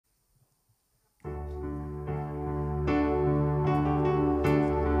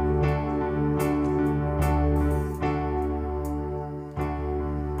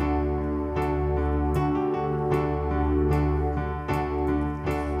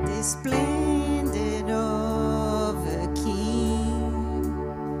splendid of a king,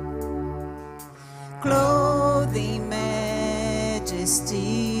 clothed in majesty.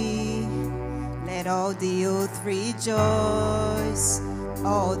 Let all the earth rejoice,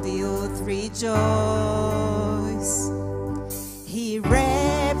 all the earth rejoice. He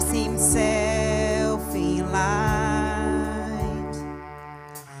wraps himself in light,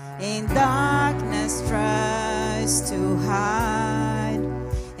 and darkness tries to hide,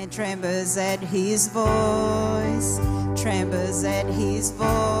 and trembles at his voice, trembles at his voice.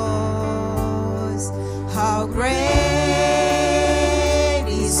 How great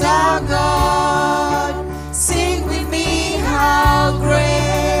is our God! Sing with me, how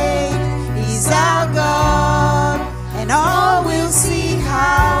great is our God! And all will see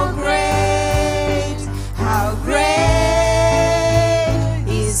how great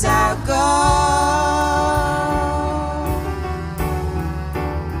is our God.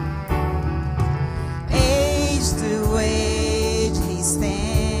 Age to age he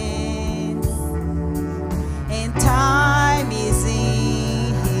stands, and time is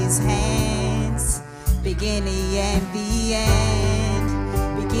in his hands. Beginning and the end,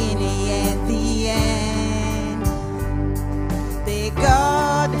 beginning and the end. The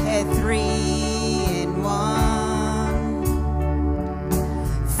Godhead three in one,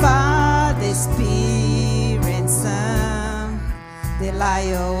 Father, Spirit, Son, the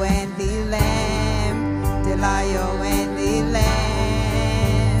Lion and the Lamb, the Lion and the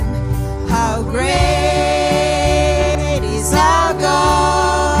Lamb. How great is our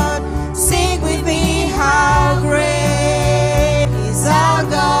God! Sing with me, how great is our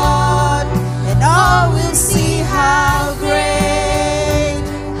God! And all will see how great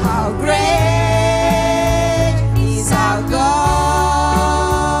is our God.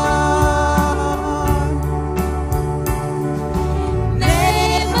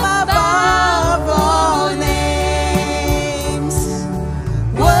 Name above all names,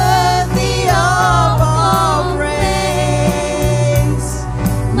 worthy of all praise.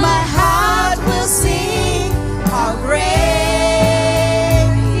 My heart will sing how great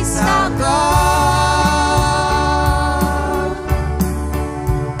is our God.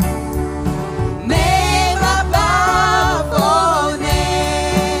 Name above all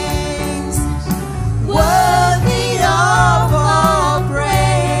names, worthy of all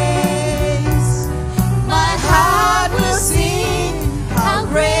praise. My heart will sing how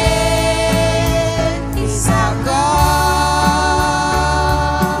great is our God.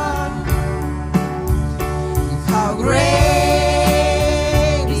 How great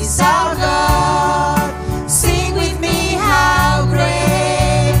is our God! Sing with me, how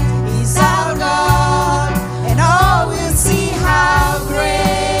great is our God! And all will see how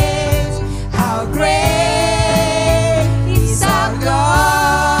great is our God.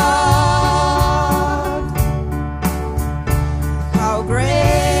 How great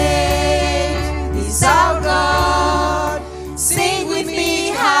is our God! Sing with me,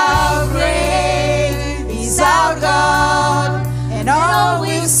 how great is our God! And all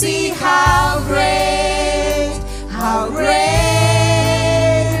will see how great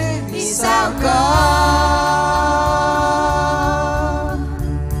is our God.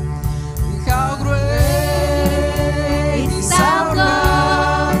 How great is our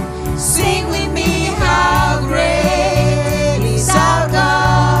God! Sing with me, how great is our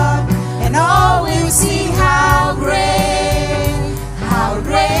God! And all will see how great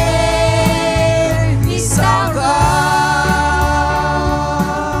is our God.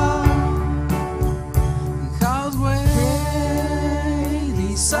 How great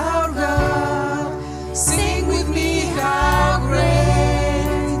is our God! Sing with me, how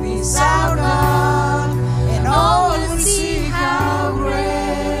great is our God! And all will see how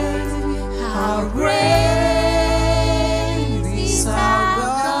great is our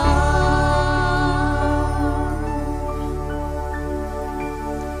God.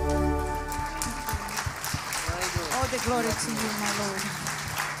 All the glory to you, my Lord.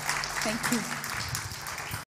 Thank you.